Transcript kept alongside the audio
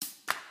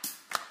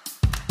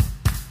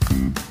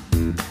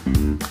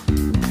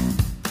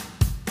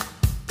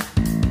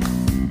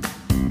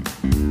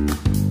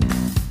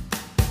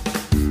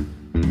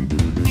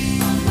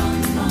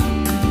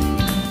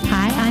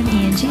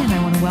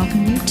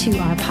to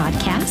our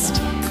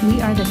podcast. We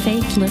are the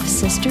Faith Lift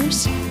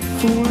Sisters,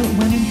 for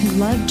women who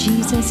love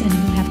Jesus and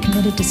who have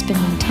committed to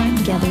spending time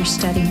together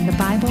studying the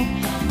Bible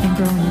and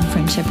growing in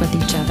friendship with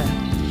each other.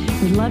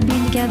 We love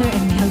being together,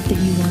 and we hope that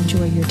you will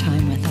enjoy your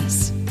time with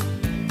us.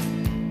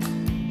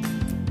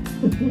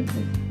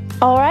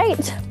 All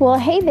right. Well,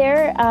 hey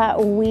there.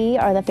 We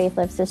are the Faith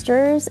Lift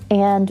Sisters,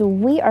 and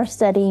we are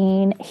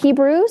studying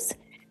Hebrews.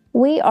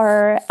 We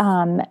are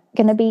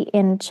going to be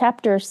in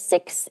chapter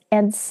 6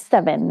 and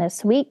 7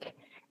 this week.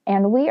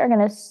 And we are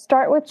going to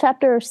start with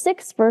chapter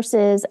 6,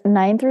 verses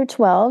 9 through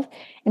 12.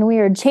 And we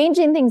are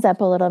changing things up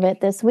a little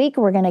bit this week.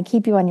 We're going to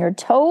keep you on your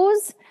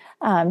toes.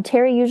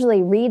 Terry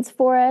usually reads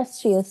for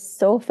us. She is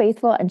so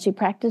faithful, and she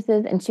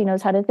practices, and she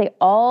knows how to say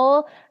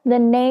all the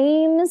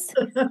names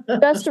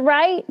just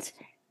right.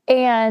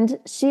 And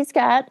she's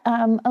got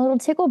a little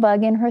tickle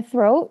bug in her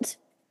throat.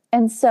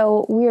 And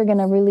so we are going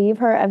to relieve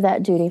her of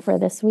that duty for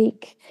this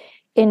week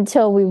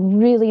until we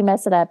really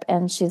mess it up.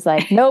 And she's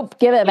like, nope,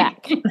 give it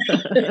back.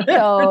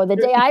 So the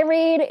day I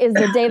read is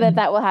the day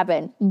that will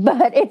happen.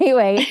 But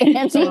anyway,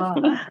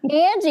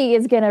 Angie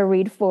is going to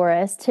read for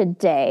us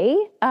today.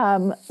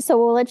 So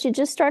we'll let you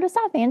just start us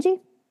off,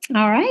 Angie.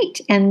 All right.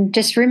 And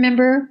just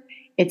remember,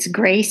 it's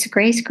grace,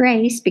 grace,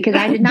 grace, because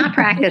I did not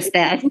practice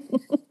that.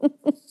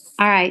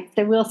 All right.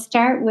 So we'll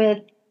start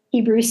with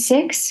Hebrews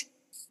 6,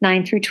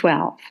 9 through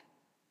 12.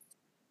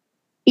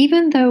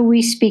 Even though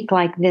we speak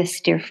like this,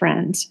 dear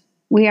friends,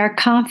 we are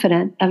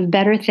confident of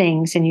better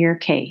things in your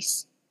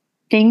case,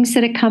 things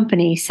that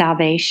accompany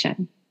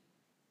salvation.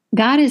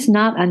 God is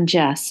not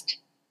unjust.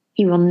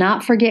 He will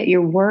not forget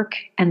your work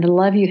and the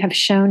love you have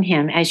shown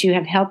him as you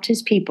have helped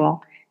his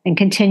people and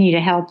continue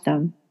to help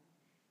them.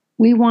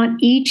 We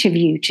want each of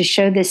you to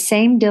show the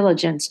same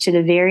diligence to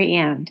the very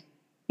end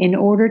in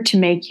order to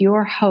make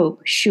your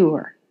hope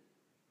sure.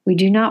 We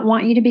do not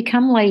want you to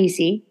become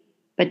lazy,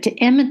 but to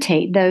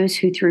imitate those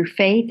who through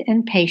faith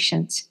and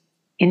patience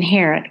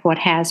inherit what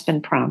has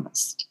been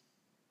promised.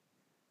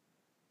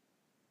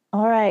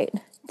 All right.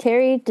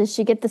 Terry, does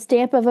she get the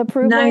stamp of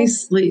approval?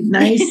 Nicely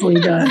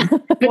done.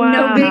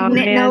 Wow,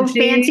 no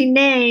fancy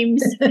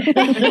names.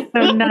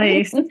 So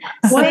nice.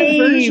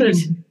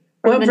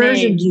 What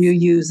version do you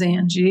use,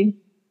 Angie?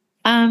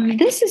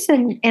 This is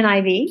an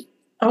NIV.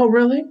 Oh,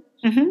 really?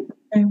 Mm-hmm.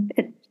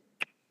 Okay.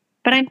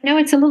 But I know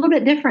it's a little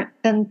bit different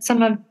than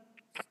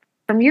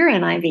from your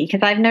NIV,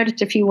 because I've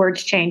noticed a few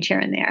words change here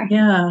and there.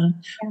 Yeah.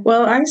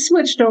 Well, I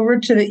switched over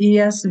to the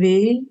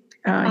ESV.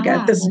 I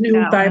got this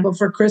new Bible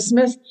for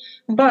Christmas,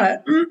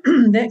 but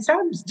that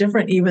sounds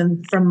different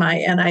even from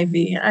my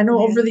NIV. I know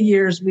over the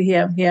years we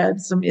have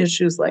had some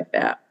issues like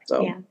that.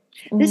 So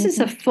This is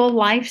a full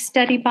life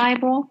study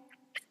Bible,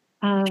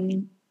 but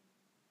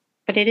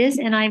it is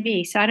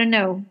NIV. So I don't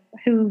know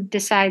who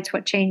decides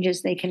what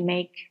changes they can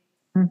make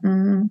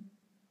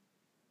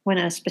when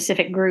a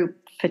specific group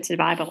puts a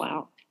Bible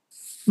out.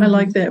 I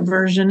like that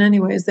version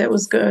anyways. That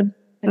was good.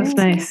 That's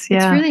nice. Yeah.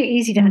 It's really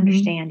easy to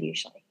understand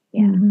usually.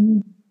 Yeah.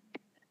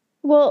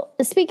 Well,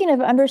 speaking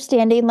of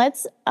understanding,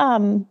 let's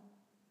kind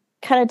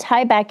of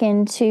tie back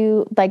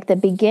into like the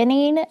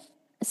beginning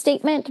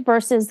statement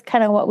versus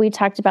kind of what we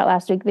talked about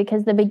last week,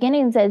 because the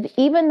beginning says,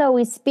 even though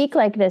we speak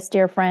like this,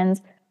 dear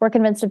friends, we're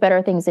convinced of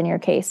better things in your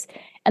case.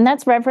 And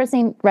that's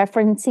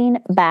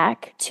referencing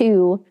back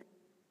to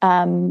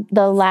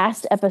the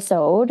last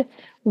episode,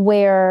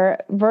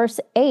 where verse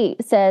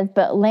 8 says,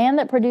 but land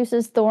that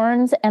produces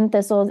thorns and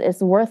thistles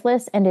is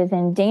worthless and is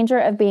in danger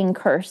of being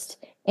cursed.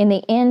 In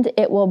the end,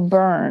 it will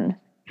burn.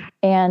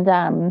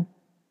 And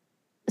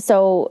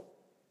so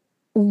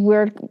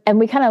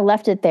we kind of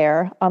left it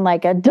there on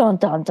like a dun,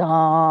 dun,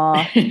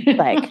 dun,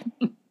 like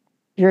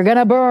you're going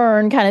to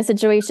burn kind of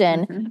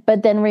situation.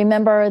 But then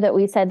remember that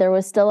we said there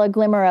was still a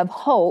glimmer of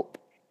hope.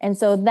 And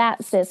so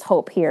that's this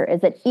hope here, is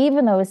that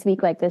even though we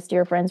speak like this,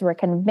 dear friends, we're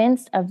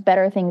convinced of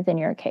better things in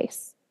your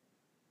case.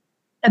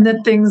 And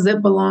the things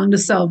that belong to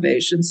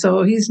salvation.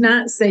 So he's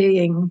not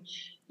saying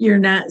we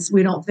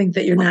don't think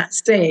that you're not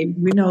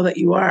saved. We know that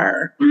you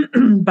are,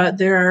 but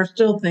there are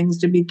still things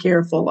to be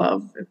careful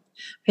of,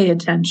 pay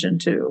attention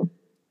to.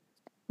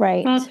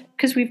 Right. Well,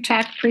 because we've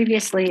talked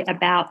previously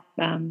about,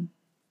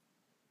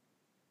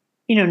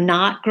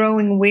 not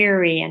growing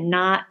weary and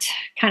not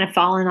kind of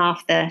falling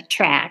off the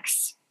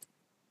tracks.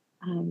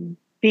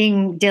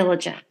 Being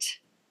diligent.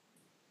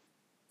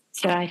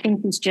 So I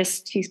think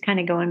he's kind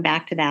of going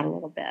back to that a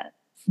little bit.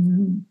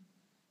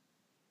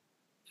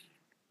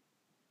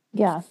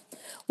 Yeah.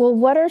 Well,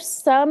 what are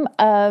some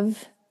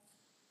of,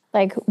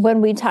 like,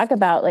 when we talk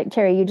about, like,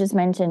 Terry, you just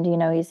mentioned,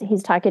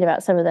 he's talking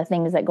about some of the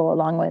things that go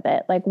along with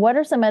it. Like, what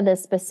are some of the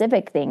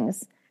specific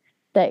things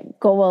that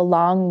go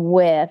along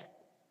with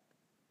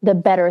the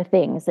better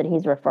things that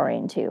he's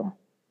referring to?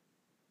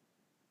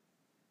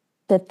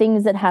 The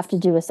things that have to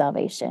do with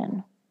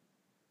salvation.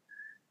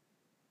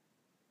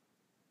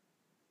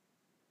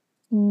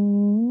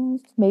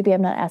 maybe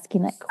I'm not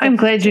asking that question. I'm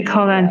glad you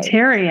called on right.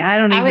 Terry. I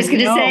don't I was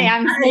even going to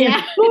know. say,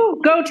 yeah.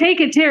 Ooh, go take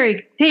it,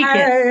 Terry. Take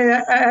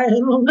it. I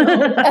don't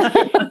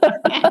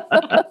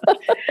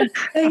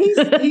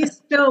know. He's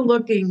still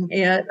looking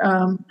at,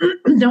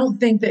 don't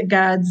think that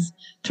God's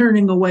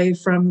turning away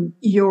from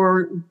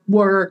your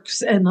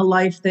works and the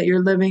life that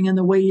you're living and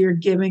the way you're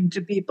giving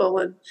to people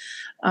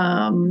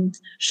and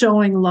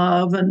showing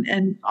love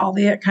and all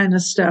that kind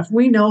of stuff.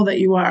 We know that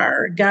you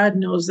are. God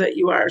knows that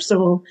you are.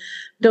 So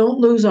don't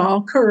lose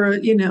all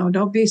courage.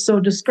 Don't be so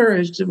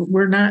discouraged.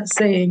 We're not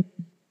saying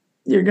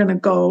you're going to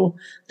go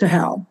to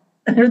hell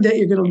or that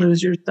you're going to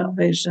lose your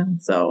salvation.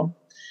 So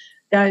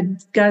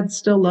God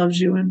still loves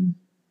you and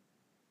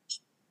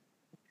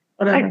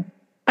whatever.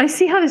 I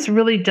see how this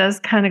really does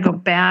kind of go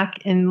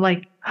back in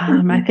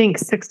I think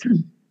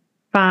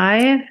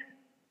 6:5.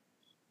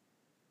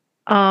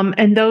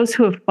 And those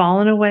who have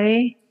fallen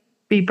away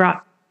to be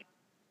brought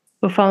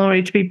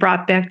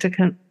back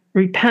to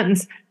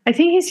repentance. I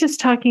think he's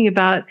just talking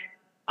about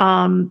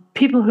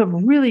people who have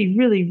really,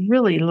 really,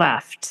 really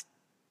left.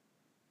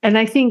 And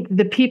I think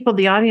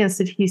the audience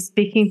that he's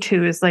speaking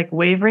to is like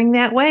wavering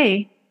that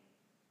way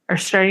or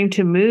starting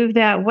to move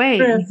that way.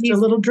 A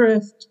little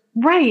drift.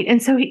 Right.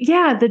 And so,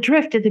 the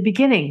drift at the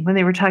beginning when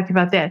they were talking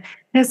about that.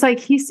 And it's like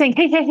he's saying,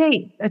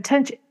 hey,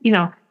 attention,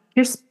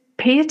 just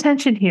pay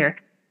attention here.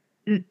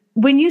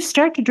 When you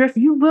start to drift,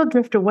 you will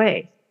drift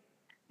away.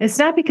 It's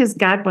not because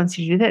God wants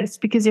you to do that. It's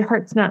because your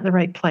heart's not in the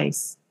right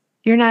place.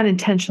 You're not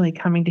intentionally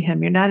coming to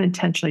him. You're not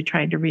intentionally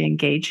trying to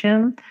re-engage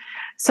him.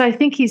 So I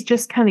think he's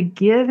just kind of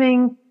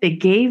they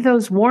gave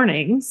those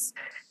warnings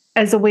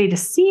as a way to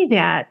see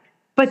that,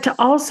 but to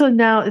also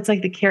now it's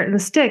like the carrot and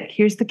the stick.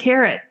 Here's the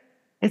carrot.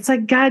 It's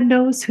like God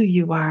knows who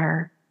you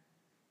are.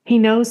 He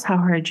knows how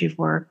hard you've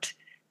worked.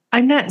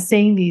 I'm not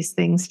saying these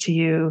things to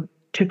you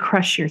to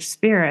crush your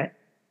spirit.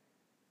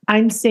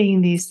 I'm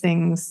saying these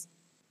things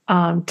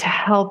to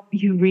help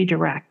you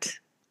redirect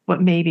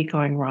what may be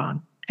going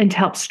wrong and to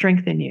help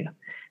strengthen you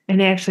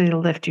and actually to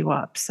lift you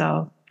up.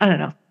 So I don't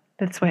know.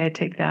 That's the way I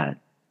take that.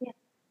 Yeah.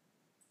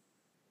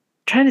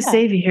 Trying to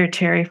save you here,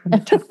 Terry, from the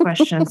tough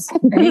questions.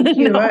 Thank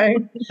you. I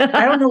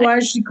don't know why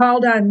she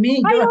called on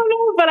me. I don't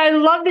know, but I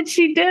love that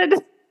she did.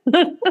 I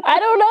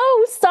don't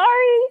know.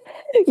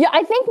 Sorry. Yeah,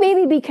 I think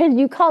maybe because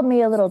you called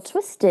me a little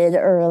twisted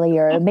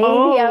earlier. Maybe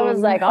I was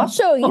like, I'll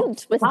show you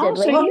twisted. I'll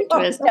show you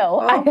twisted. No,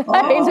 I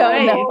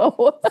don't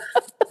know.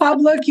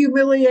 Public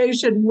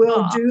humiliation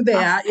will do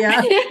that.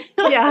 Yeah.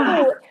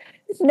 Yeah.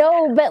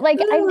 No, but I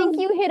think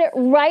you hit it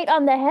right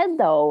on the head,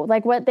 though.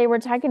 Like what they were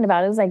talking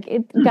about is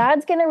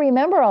God's going to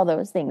remember all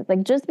those things.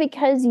 Like just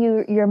because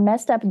you're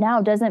messed up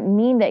now doesn't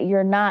mean that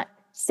you're not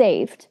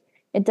saved.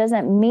 It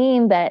doesn't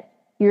mean that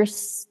your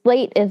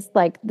slate is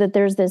that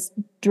there's this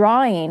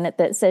drawing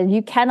that says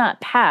you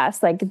cannot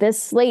pass. Like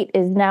this slate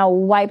is now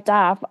wiped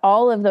off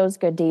all of those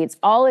good deeds,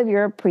 all of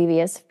your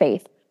previous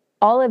faith,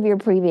 all of your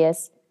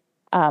previous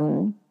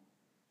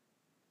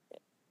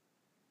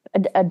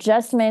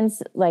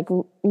adjustments, like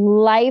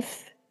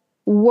life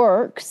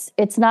works.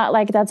 It's not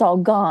like that's all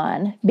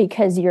gone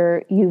because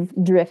you've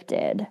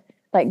drifted.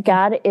 Like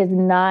God is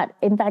not,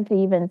 in fact,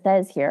 he even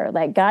says here,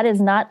 like God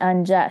is not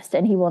unjust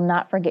and he will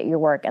not forget your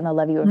work and the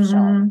love you have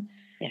shown.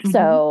 Yeah.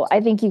 So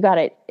I think you got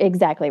it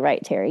exactly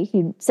right, Terry.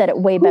 You said it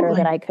way better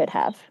than I could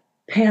have.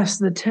 Pass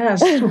the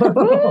test.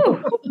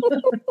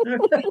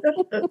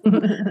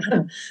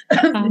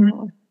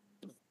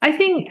 I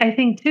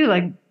think too,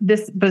 like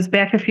this was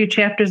back a few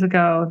chapters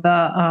ago,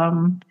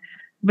 the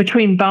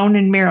between bone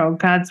and marrow,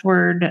 God's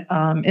word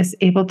is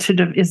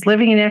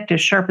living and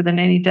active, sharper than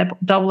any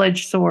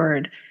double-edged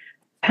sword,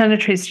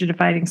 penetrates to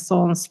dividing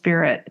soul and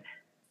spirit.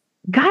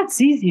 God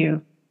sees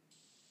you.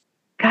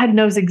 God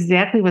knows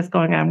exactly what's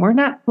going on. We're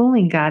not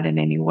fooling God in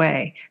any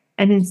way.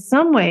 And in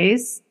some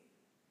ways,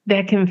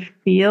 that can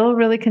feel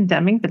really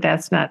condemning, but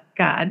that's not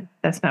God.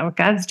 That's not what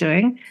God's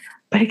doing.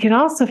 But it can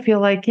also feel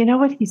like, you know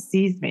what? He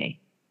sees me.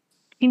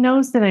 He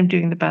knows that I'm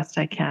doing the best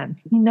I can.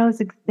 He knows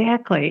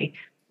exactly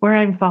where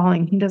I'm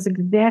falling. He knows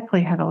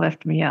exactly how to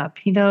lift me up.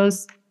 He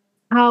knows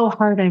how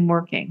hard I'm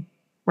working,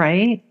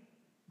 right?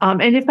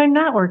 And if I'm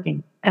not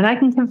working, and I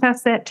can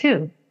confess that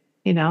too,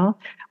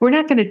 we're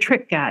not going to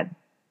trick God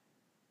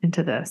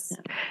into this.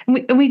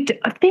 And we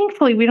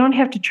thankfully, we don't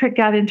have to trick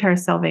God into our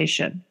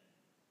salvation.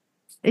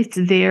 It's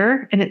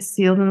there and it's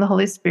sealed in the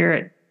Holy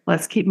Spirit.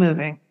 Let's keep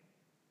moving,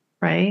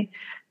 right?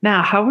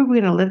 Now, how are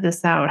we going to live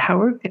this out? How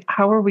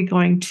are we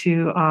going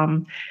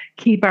to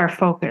keep our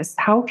focus?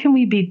 How can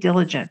we be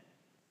diligent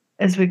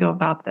as we go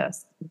about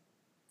this?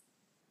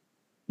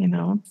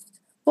 Well,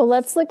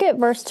 let's look at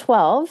verse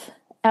 12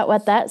 at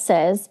what that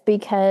says,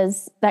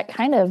 because that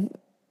kind of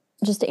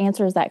just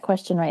answers that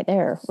question right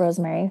there,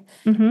 Rosemary.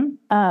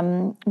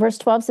 Mm-hmm. Verse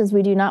 12 says,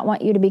 we do not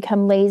want you to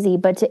become lazy,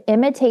 but to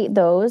imitate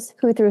those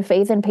who through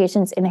faith and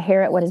patience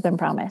inherit what has been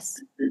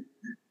promised.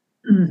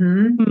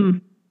 Mm-hmm. Mm-hmm.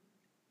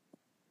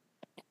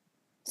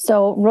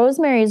 So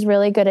Rosemary is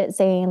really good at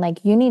saying,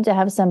 you need to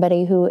have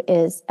somebody who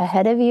is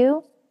ahead of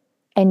you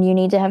and you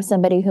need to have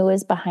somebody who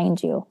is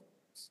behind you.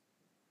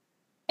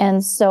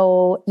 And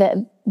so that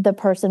the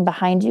person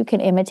behind you can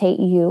imitate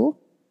you,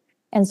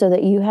 and so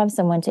that you have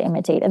someone to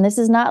imitate. And this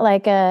is not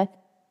like a,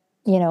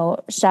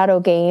 shadow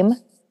game.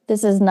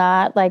 This is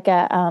not like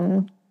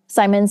a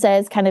Simon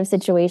Says kind of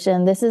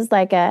situation. This is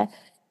like a,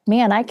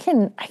 man, I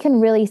can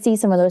really see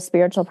some of those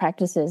spiritual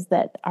practices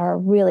that are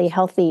really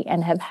healthy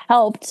and have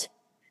helped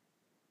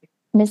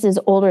Mrs.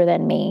 Older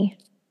than me.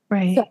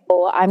 Right.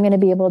 So I'm going to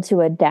be able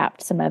to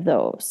adapt some of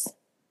those.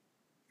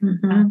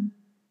 Mm-hmm.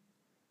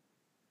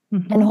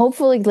 And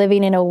hopefully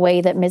living in a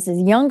way that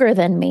Mrs. Younger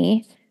than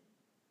me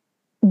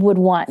would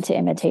want to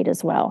imitate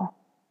as well.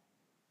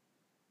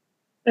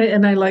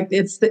 And I like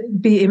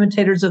be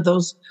imitators of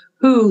those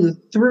who,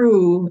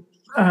 through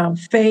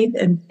faith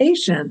and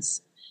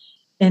patience,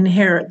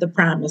 inherit the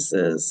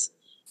promises.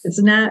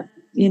 It's not,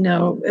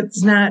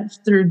 it's not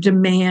through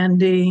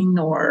demanding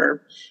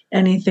or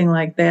anything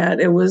like that.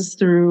 It was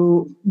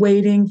through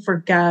waiting for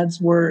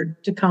God's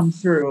word to come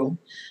through,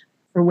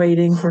 for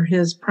waiting for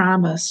his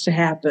promise to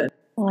happen.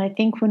 Well, I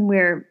think when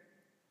we're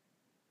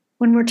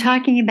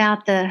talking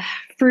about the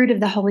fruit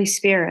of the Holy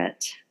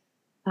Spirit,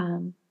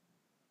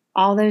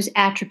 all those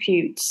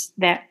attributes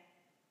that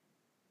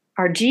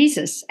are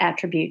Jesus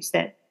attributes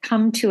that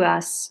come to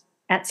us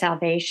at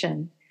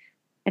salvation,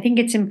 I think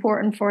it's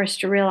important for us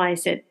to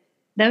realize that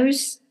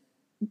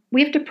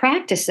we have to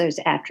practice those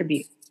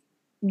attributes.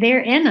 They're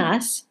in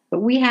us,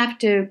 but we have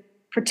to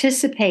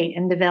participate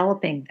in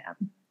developing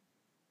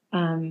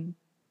them.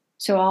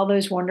 So all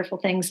those wonderful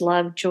things,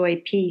 love,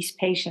 joy, peace,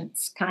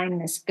 patience,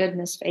 kindness,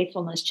 goodness,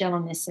 faithfulness,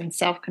 gentleness, and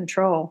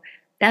self-control,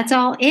 that's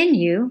all in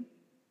you.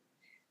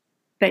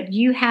 But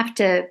you have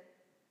to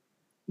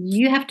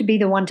be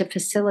the one to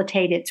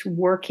facilitate its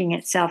working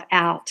itself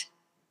out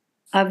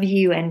of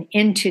you and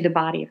into the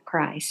body of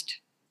Christ,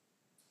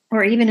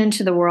 or even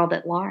into the world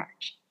at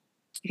large.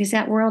 Because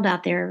that world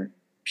out there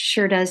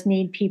sure does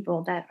need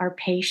people that are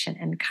patient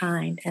and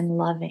kind and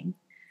loving.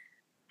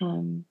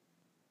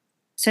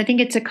 So I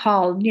think it's a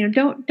call.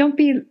 Don't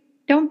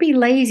be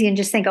lazy and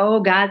just think, oh,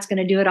 God's going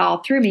to do it all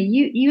through me.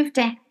 You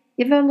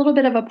have a little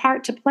bit of a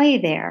part to play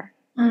there.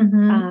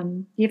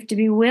 Mm-hmm. You have to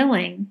be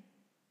willing.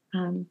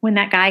 When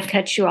that guy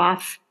cuts you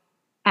off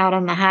out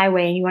on the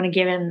highway and you want to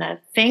give him the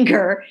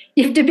finger,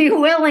 you have to be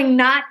willing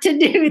not to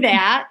do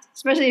that,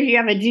 especially if you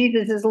have a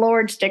Jesus is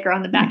Lord sticker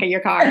on the back of your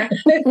car.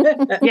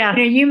 Yeah.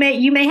 You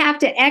may have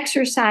to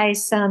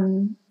exercise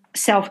some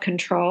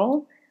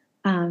self-control.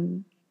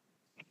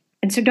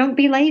 And so don't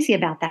be lazy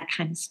about that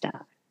kind of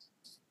stuff.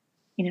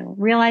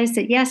 Realize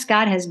that, yes,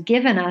 God has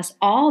given us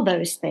all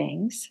those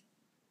things,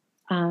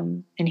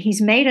 and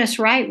he's made us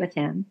right with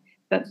him.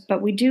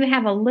 But we do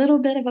have a little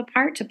bit of a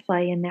part to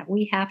play in that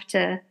we have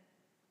to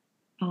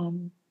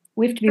be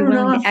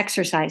willing to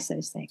exercise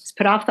those things.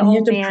 Put off the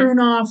old man. You have to prune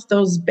off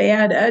those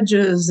bad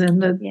edges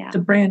and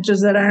the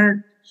branches that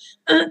aren't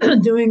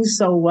doing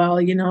so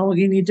well.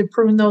 You need to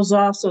prune those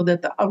off so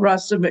that the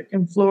rest of it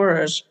can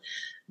flourish.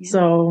 Yeah.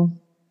 So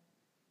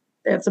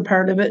that's a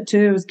part of it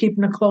too, is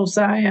keeping a close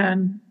eye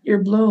on your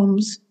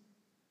blooms.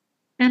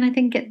 And I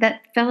think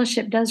that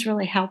fellowship does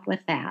really help with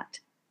that.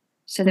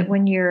 So that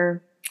when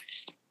your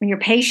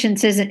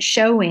patience isn't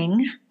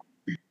showing,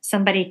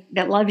 somebody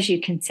that loves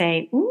you can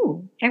say,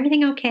 ooh,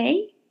 everything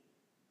okay?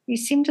 You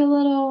seemed a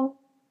little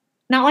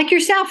not like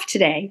yourself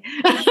today.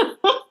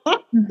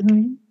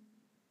 Mm-hmm.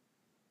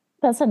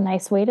 That's a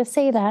nice way to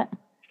say that.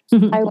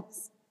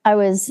 I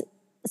was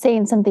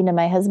saying something to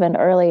my husband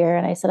earlier,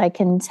 and I said, I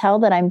can tell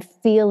that I'm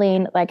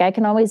feeling, like I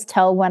can always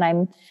tell when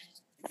I'm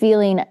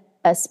feeling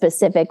a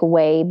specific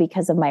way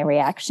because of my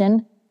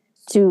reaction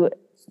to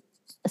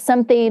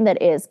something that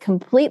is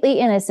completely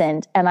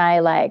innocent. And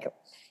I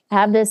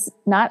have this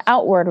not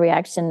outward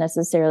reaction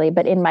necessarily,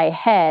 but in my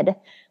head,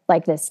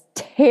 like this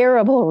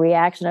terrible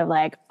reaction of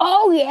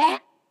oh yeah,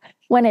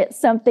 when it's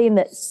something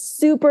that's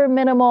super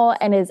minimal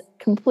and is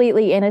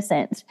completely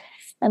innocent.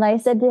 And I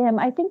said to him,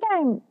 I think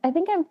I'm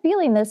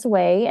feeling this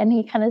way. And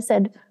he kind of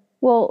said,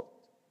 well,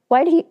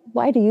 why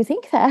do you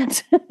think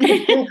that?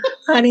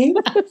 Honey?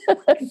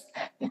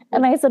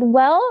 And I said,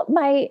 well,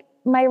 my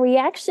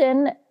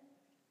reaction,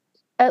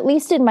 at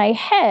least in my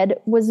head,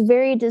 was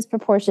very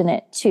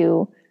disproportionate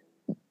to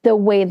the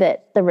way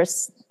that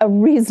a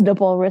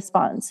reasonable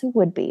response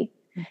would be.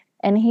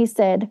 And he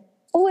said,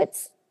 oh,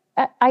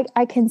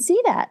 I can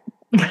see that.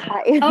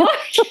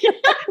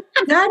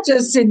 Not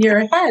just in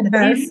your head,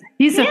 huh?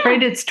 He's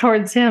afraid it's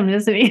towards him,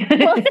 isn't he?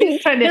 Well,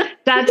 He's trying to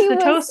dodge the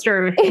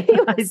toaster,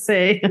 I'd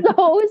say.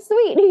 So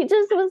sweet. He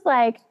just was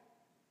like,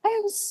 I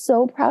am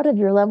so proud of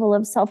your level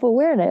of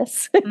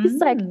self-awareness. He's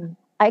like,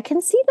 I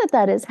can see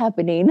that is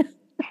happening.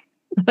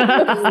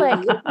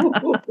 No,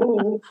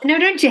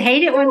 don't you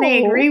hate it when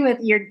they agree with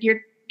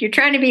you're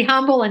trying to be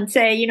humble and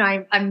say,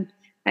 I'm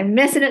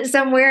missing it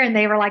somewhere, and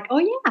they were like, oh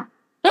yeah.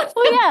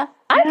 Oh yeah,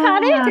 I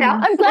caught it.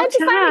 I'm glad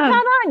you finally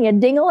caught on, you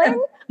dingling.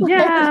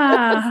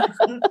 Yeah.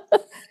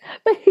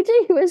 But he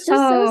was just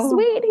so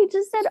sweet. He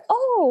just said,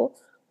 oh,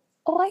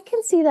 I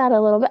can see that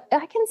a little bit.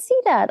 I can see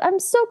that. I'm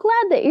so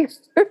glad that your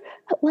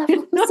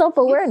level of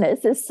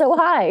self-awareness is so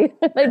high.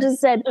 I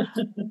just said,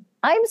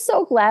 I'm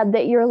so glad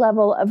that your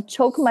level of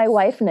choke my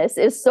wifeness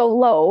is so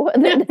low.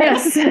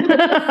 Yes.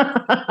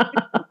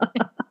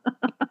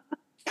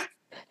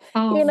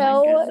 Oh, You my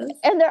know, goodness.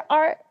 and there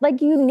are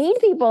like, you need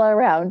people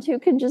around who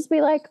can just be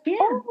like, Yeah.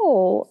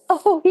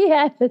 oh,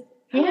 yes.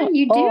 Yeah,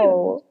 you do.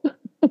 Oh,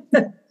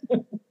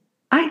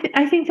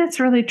 I think that's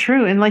really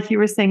true. And like you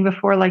were saying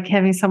before, like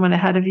having someone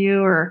ahead of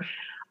you or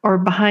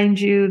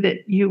behind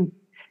you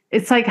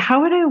it's like,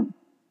 how would I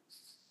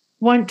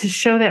want to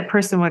show that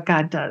person what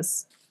God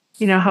does?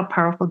 How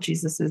powerful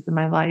Jesus is in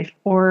my life.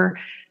 Or,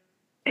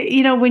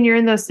 when you're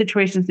in those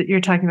situations that you're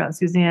talking about,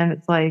 Suzanne,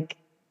 it's like,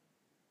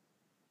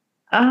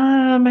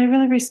 am I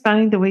really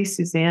responding the way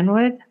Suzanne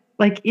would?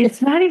 Like,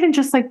 it's not even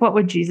just like, what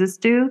would Jesus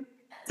do?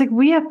 It's like,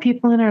 we have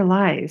people in our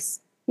lives.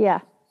 yeah.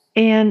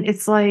 And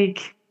it's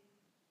like,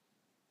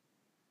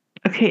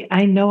 okay,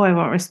 I know I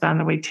won't respond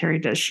the way Terry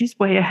does. She's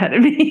way ahead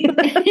of me.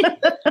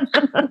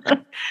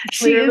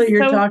 Clearly,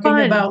 you're so talking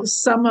fun. about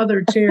some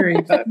other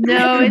Terry, but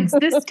No, it's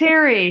this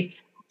Terry.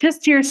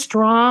 Just you're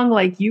strong,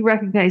 like you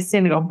recognize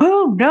sin and go,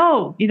 boom,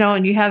 no,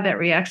 and you have that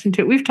reaction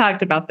to it. We've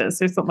talked about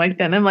this or something like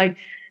that. And I'm like,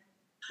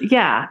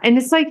 yeah. And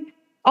it's like,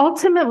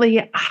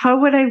 ultimately, how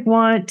could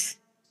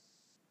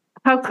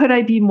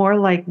I be more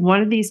like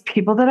one of these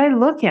people that I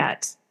look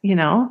at,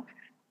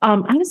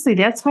 Honestly,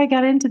 that's how I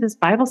got into this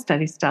Bible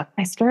study stuff.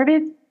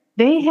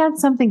 They had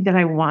something that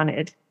I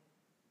wanted.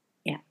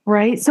 Yeah.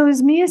 Right. So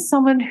as me as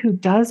someone who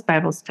does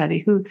Bible study,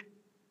 who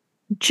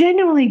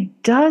genuinely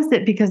does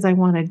it because I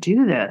want to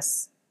do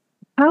this,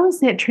 how is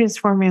that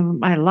transforming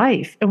my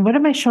life? And what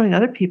am I showing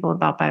other people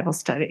about Bible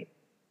study?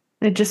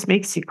 It just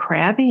makes you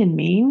crabby and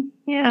mean.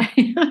 Yeah.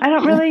 I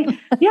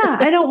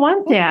don't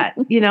want that.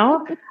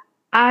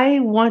 I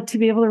want to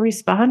be able to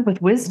respond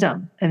with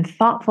wisdom and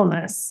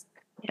thoughtfulness.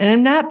 And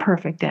I'm not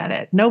perfect at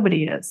it.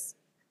 Nobody is.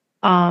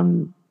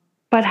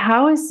 But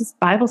how is this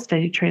Bible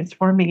study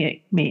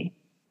transforming me?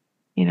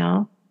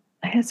 I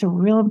think it's a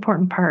real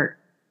important part.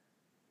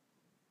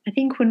 I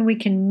think when we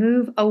can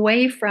move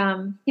away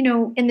from,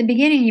 in the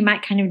beginning, you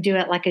might kind of do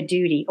it like a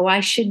duty. Oh,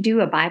 I should do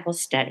a Bible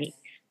study.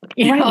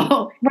 Right.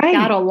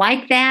 God will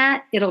like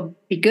that. It'll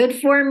be good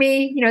for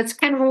me. It's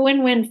kind of a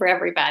win-win for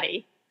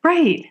everybody.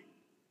 Right.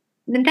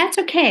 And that's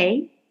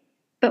okay.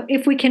 But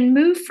if we can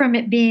move from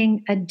it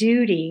being a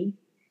duty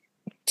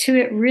to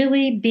it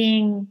really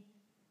being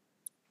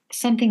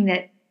something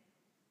that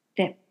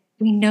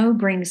we know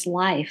brings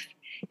life,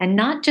 and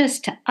not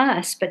just to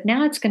us, but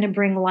now it's going to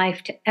bring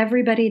life to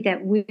everybody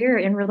that we're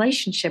in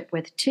relationship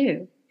with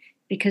too,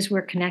 because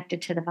we're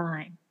connected to the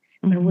vine.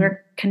 Mm-hmm. When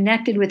we're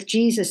connected with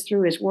Jesus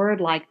through his word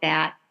like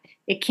that,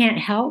 it can't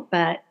help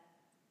but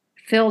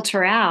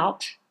filter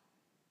out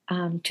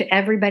to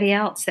everybody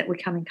else that we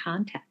come in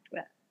contact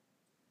with.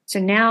 So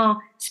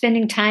now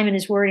spending time in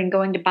his word and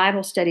going to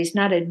Bible study is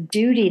not a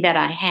duty that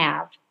I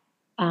have.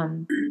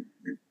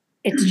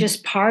 It's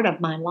just part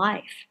of my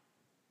life,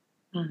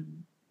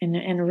 and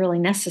a really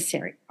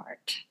necessary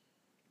part.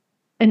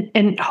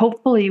 And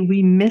hopefully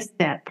we miss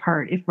that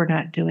part if we're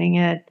not doing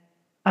it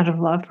out of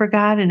love for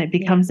God and it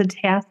becomes a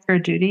task or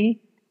a duty.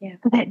 Yeah.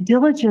 But that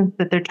diligence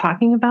that they're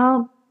talking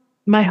about,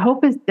 my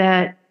hope is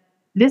that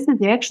this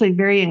is actually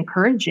very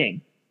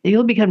encouraging. That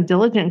you'll become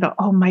diligent and go,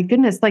 oh my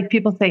goodness, like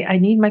people say, I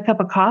need my cup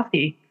of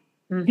coffee.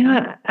 Mm-hmm. You know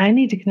what? I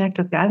need to connect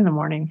with God in the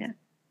morning. Yeah.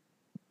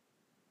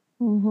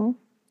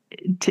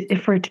 Mm-hmm.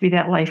 For it to be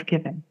that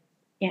life-giving.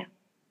 Yeah.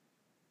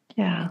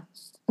 Yeah.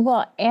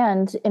 Well,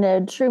 and in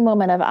a true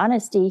moment of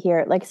honesty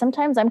here, like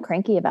sometimes I'm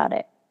cranky about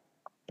it.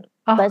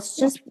 Oh, Let's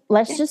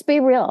just be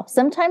real.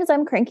 Sometimes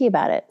I'm cranky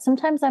about it.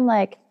 Sometimes I'm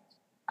like,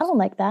 I don't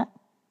like that.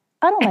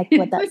 I don't like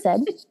what that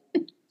said.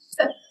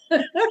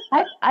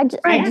 I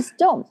just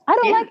don't. I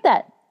don't like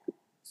that.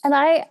 And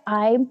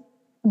I'm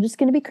just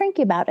going to be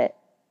cranky about it.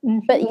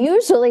 Mm-hmm. But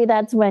usually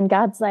that's when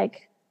God's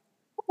like,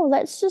 oh,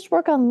 let's just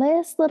work on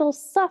this little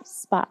soft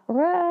spot,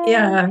 right?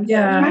 Yeah. You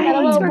got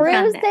a little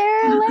bruise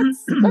there.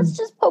 Let's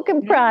just poke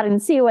and prod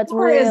and see what's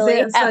really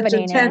Is it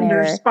happening such a tender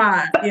in there.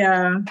 spot?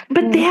 Yeah.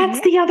 But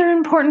that's the other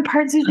important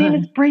part, Suzanne,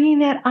 is bringing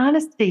that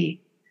honesty,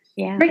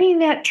 bringing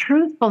that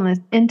truthfulness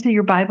into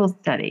your Bible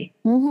study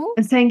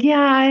and saying,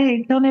 yeah,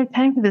 I don't have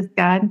time for this,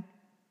 God.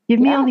 Give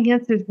me all the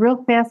answers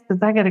real fast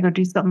because I got to go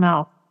do something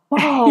else.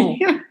 Whoa.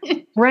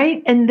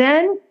 Right. And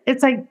then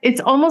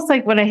it's almost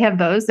like when I have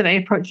those and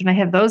I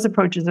have those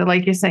approaches, are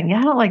like you're saying, yeah,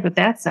 I don't like what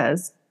that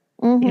says,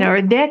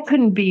 or that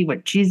couldn't be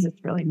what Jesus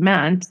really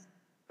meant.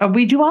 Or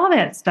we do all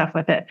that stuff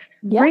with it.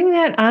 Yeah. Bring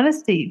that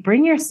honesty,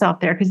 bring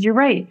yourself there. Cause you're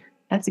right.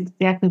 That's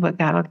exactly what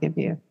God will give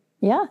you.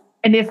 Yeah.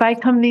 And if I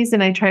come these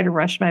and I try to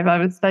rush my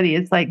Bible study,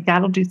 it's like,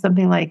 God will do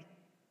something like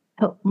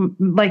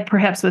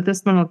perhaps with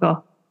this one will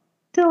go,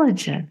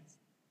 diligence.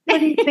 What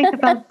do you think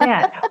about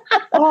that?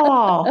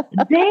 All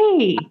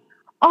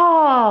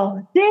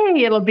day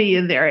it'll be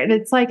in there. And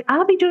it's like,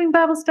 I'll be doing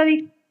Bible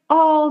study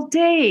all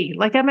day.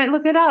 Like I might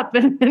look it up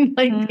and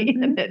be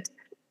in it.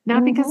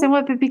 Not because I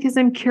want, but because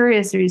I'm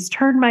curious, or he's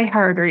turned my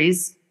heart, or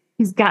he's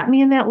got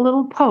me in that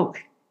little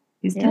poke.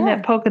 He's done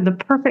that poke in the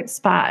perfect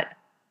spot.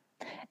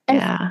 And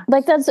Yeah.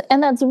 like that's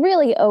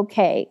really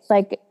okay.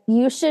 Like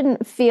you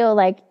shouldn't feel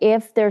like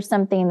if there's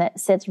something that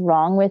sits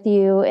wrong with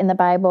you in the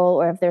Bible,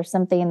 or if there's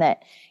something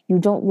that you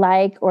don't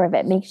like, or if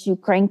it makes you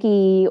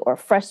cranky or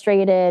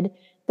frustrated,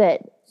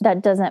 that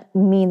doesn't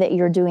mean that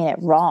you're doing it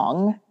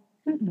wrong.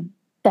 Mhm.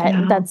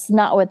 That's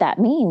not what that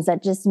means.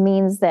 That just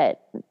means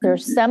that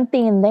there's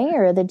something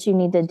there that you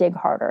need to dig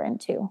harder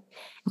into.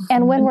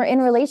 And when we're in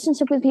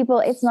relationship with people,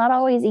 it's not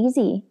always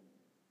easy.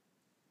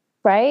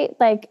 Right?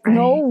 Like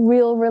no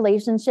real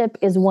relationship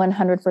is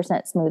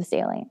 100% smooth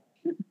sailing.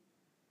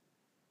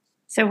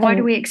 So why do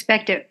And- we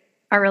expect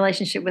our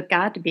relationship with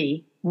God to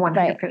be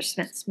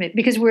 100% smooth?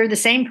 Because we're the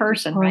same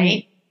person,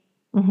 right?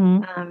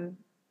 Mm-hmm.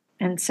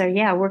 And so,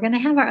 yeah, we're going to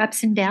have our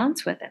ups and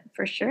downs with Him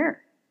for sure.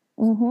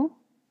 Mm-hmm.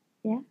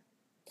 Yeah.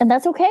 And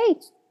that's okay.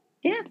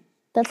 Yeah.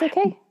 That's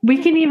okay. We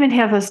can even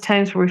have those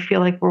times where we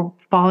feel like we're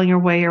falling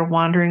away or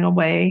wandering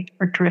away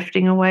or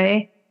drifting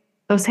away.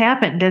 Those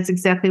happen. That's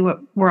exactly what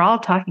we're all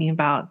talking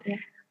about. Yeah.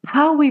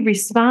 How we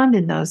respond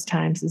in those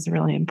times is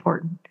really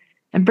important.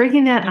 And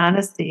bringing that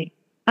honesty.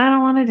 I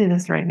don't want to do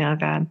this right now,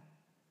 God.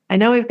 I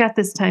know we've got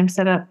this time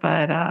set up,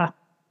 but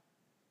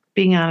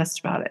being honest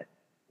about it,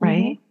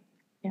 right?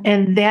 Yeah.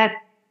 And that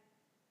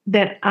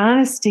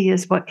honesty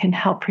is what can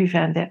help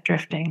prevent that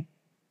drifting.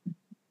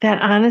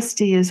 That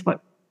honesty is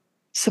what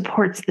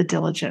supports the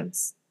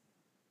diligence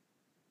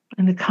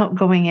and the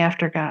going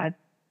after God,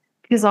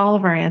 because all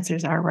of our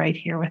answers are right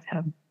here with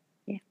Him.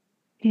 Yeah.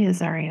 He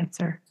is our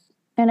answer.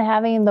 And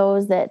having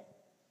those that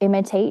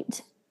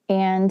imitate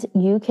and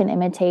you can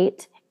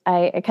imitate.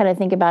 I kind of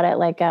think about it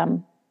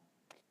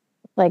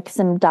like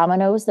some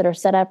dominoes that are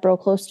set up real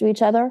close to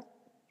each other.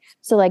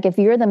 So like if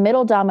you're the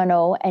middle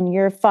domino and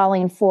you're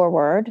falling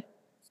forward,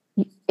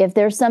 if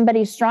there's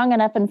somebody strong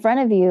enough in front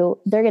of you,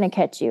 they're going to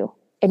catch you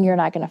and you're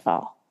not going to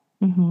fall.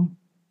 Mm-hmm.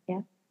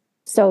 Yeah.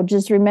 So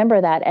just remember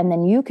that. And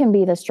then you can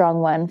be the strong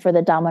one for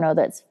the domino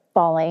that's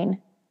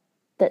falling,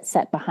 that's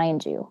set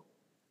behind you.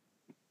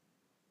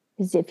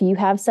 Because if you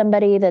have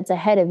somebody that's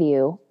ahead of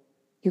you,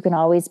 you can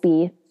always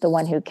be the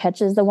one who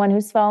catches the one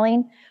who's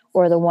falling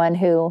or the one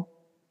who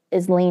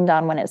is leaned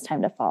on when it's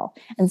time to fall.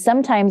 And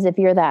sometimes if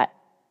you're that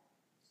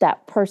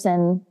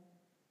person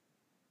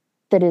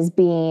that is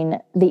being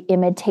the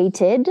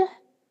imitated,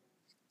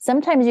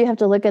 sometimes you have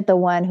to look at the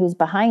one who's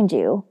behind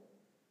you,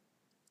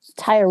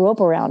 tie a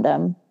rope around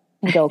them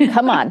and go,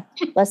 come on,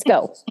 let's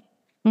go.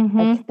 Mm-hmm.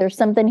 Like, there's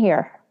something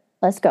here.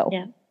 Let's go.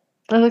 Yeah.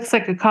 It looks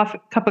like a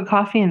cup of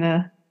coffee and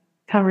a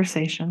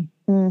conversation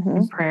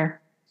and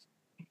prayer.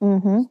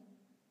 Mm-hmm.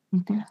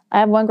 Mm-hmm. I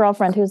have one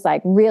girlfriend who's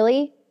like,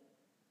 really?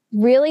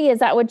 Really? Is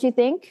that what you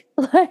think?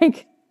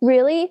 Like,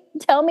 really?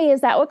 Tell me,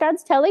 is that what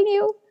God's telling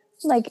you?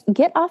 Like,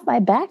 get off my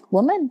back,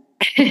 woman.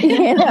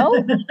 You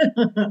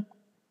know?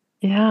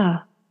 Yeah.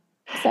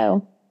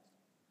 So,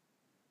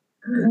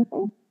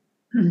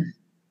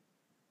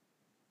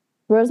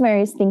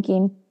 Rosemary's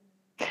thinking.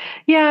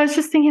 Yeah, I was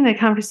just thinking the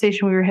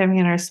conversation we were having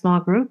in our small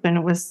group, and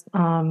it was,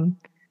 and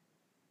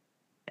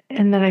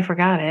then I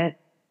forgot it,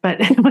 but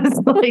it was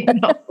like,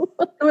 no,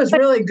 It was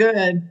really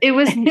good. it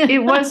was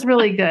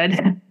really good.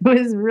 It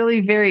was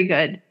really very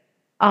good.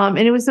 And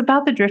it was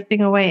about the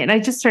drifting away. And I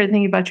just started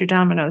thinking about your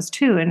dominoes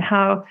too, and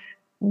how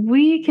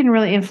we can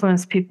really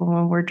influence people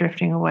when we're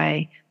drifting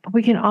away, but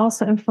we can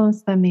also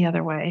influence them the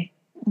other way,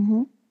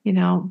 Mm-hmm. you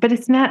know, but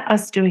it's not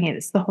us doing it.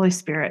 It's the Holy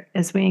Spirit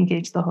as we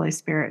engage the Holy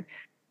Spirit,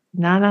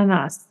 not on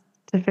us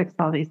to fix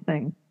all these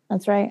things,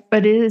 That's right.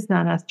 but it is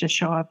on us to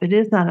show up. It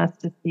is on us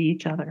to see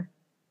each other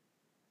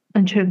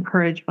and to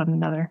encourage one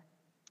another.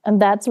 And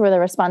that's where the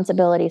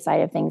responsibility side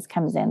of things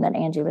comes in that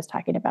Angie was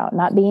talking about,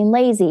 not being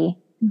lazy,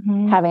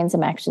 having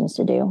some actions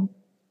to do.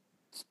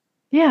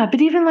 Yeah,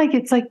 but even like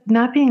it's like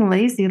not being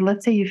lazy.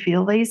 Let's say you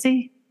feel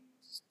lazy,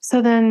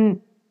 so then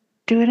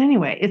do it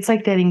anyway. It's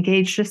like that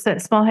engage, just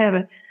that small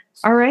habit.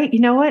 All right, you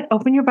know what?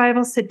 Open your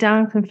Bible, sit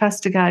down, confess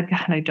to God.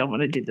 God, I don't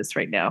want to do this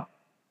right now.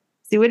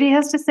 See what He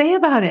has to say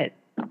about it.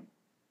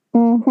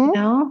 Mm-hmm. You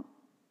know,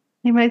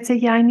 He might say,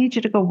 "Yeah, I need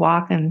you to go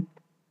walk and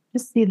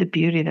just see the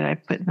beauty that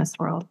I've put in this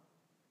world.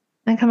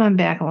 Then come on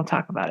back and we'll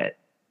talk about it."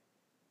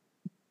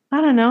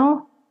 I don't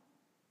know.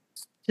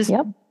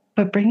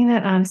 But bringing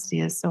that honesty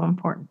is so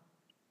important.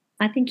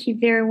 I think He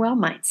very well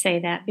might say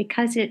that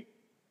because it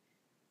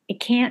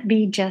can't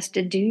be just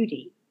a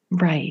duty.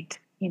 Right.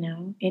 You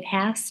know, it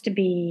has to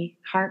be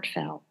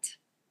heartfelt.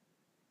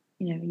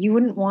 You know, you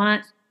wouldn't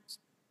want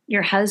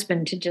your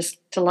husband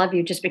to love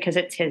you just because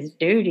it's his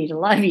duty to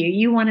love you.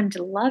 You want him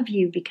to love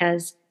you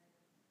because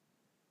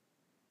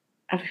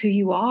of who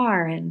you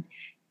are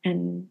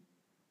and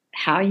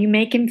how you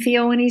make him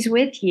feel when he's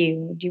with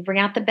you. You bring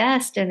out the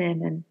best in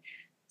him. And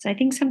so I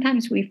think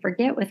sometimes we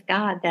forget with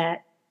God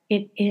that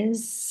it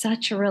is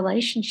such a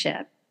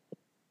relationship.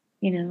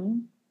 You know,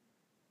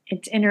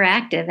 it's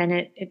interactive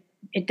and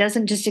it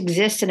doesn't just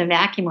exist in a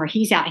vacuum where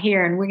He's out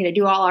here and we're going to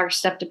do all our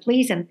stuff to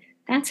please Him.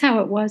 That's how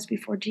it was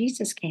before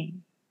Jesus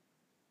came.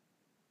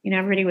 You know,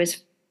 everybody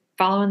was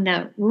following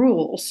the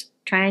rules,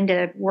 trying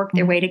to work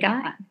their way to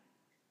God.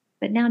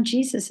 But now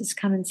Jesus has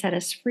come and set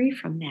us free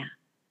from that.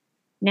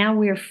 now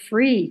we're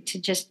free to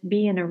just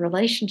be in a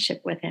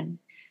relationship with him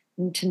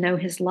and to know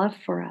his love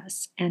for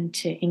us and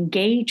to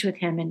engage with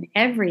him in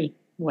every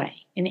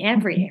way, in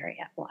every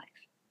area of life.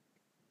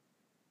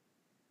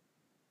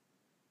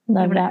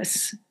 Love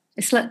that.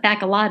 I slipped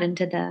back a lot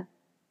into the,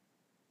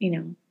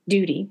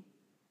 duty.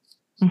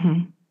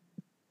 Mm-hmm.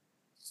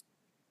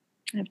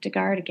 I have to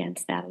guard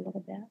against that a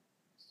little bit.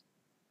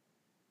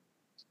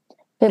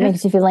 If it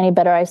makes you feel any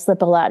better, I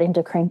slip a lot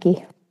into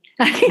cranky.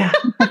 Yeah.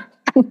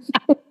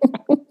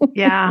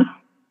 Yeah.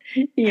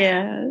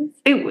 Yes.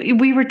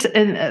 We were,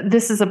 and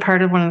this is a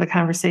part of one of the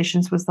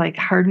conversations, was like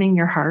hardening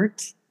your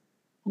heart.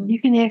 You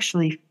can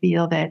actually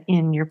feel that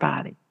in your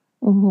body.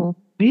 Mm-hmm.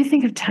 When you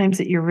think of times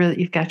that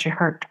you've got your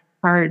heart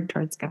hard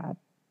towards God,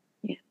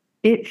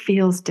 it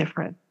feels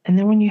different. And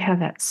then when you have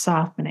that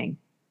softening,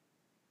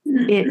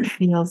 it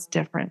feels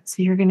different.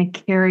 So you're going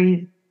to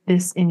carry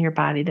this in your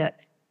body,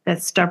 that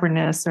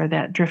stubbornness or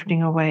that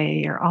drifting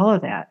away or all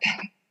of that.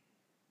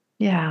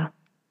 Yeah.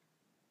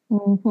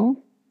 Mm-hmm.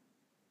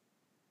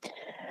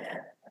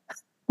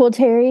 Well,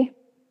 Terry,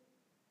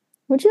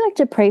 would you like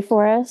to pray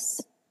for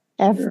us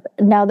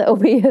now that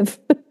we have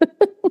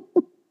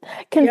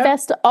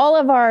confessed all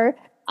of our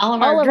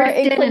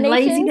drifting and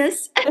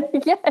laziness?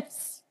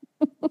 Yes.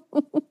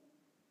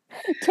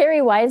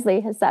 Terry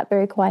wisely has sat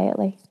very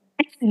quietly.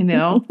 I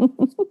know.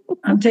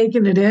 I'm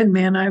taking it in,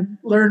 man. I've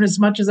learned as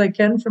much as I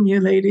can from you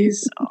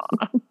ladies.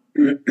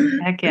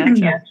 Heck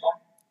yeah.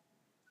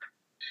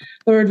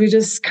 Lord, we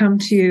just come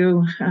to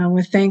you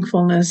with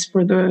thankfulness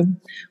for the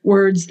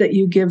words that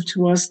you give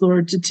to us,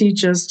 Lord, to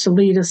teach us, to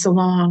lead us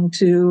along,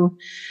 to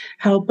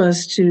help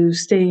us to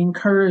stay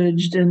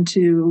encouraged and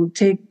to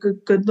take a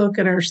good look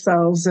at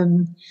ourselves.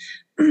 And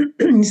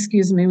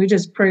excuse me, we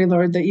just pray,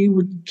 Lord, that you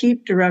would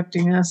keep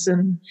directing us.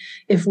 And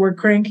if we're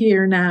cranky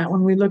or not,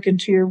 when we look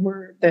into your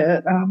word,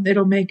 that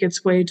it'll make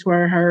its way to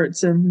our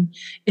hearts and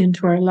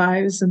into our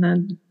lives. And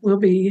then we'll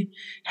be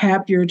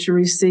happier to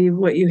receive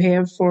what you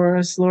have for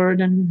us, Lord.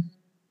 And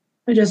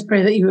I just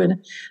pray that you would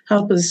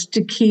help us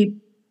to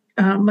keep,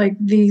 like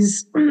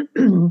these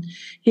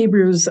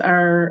Hebrews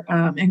are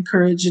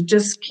encouraged,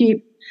 just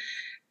keep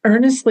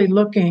earnestly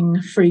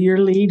looking for your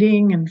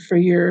leading and for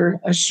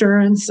your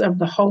assurance of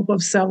the hope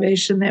of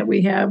salvation that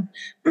we have,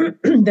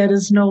 that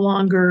is no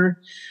longer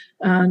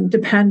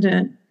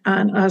dependent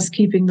on us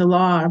keeping the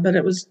law, but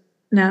it was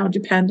now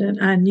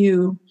dependent on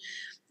you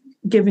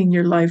giving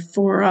your life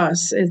for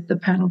us as the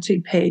penalty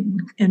paid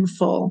in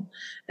full.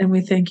 And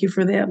we thank you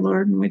for that,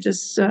 Lord. And we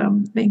just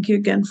thank you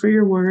again for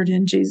your word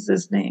in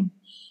Jesus' name.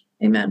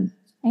 Amen.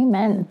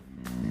 Amen.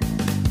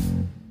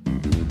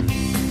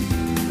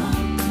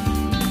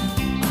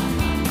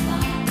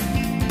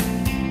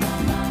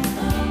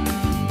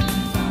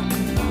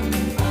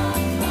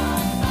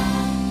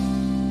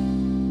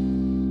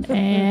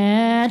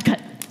 And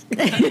cut.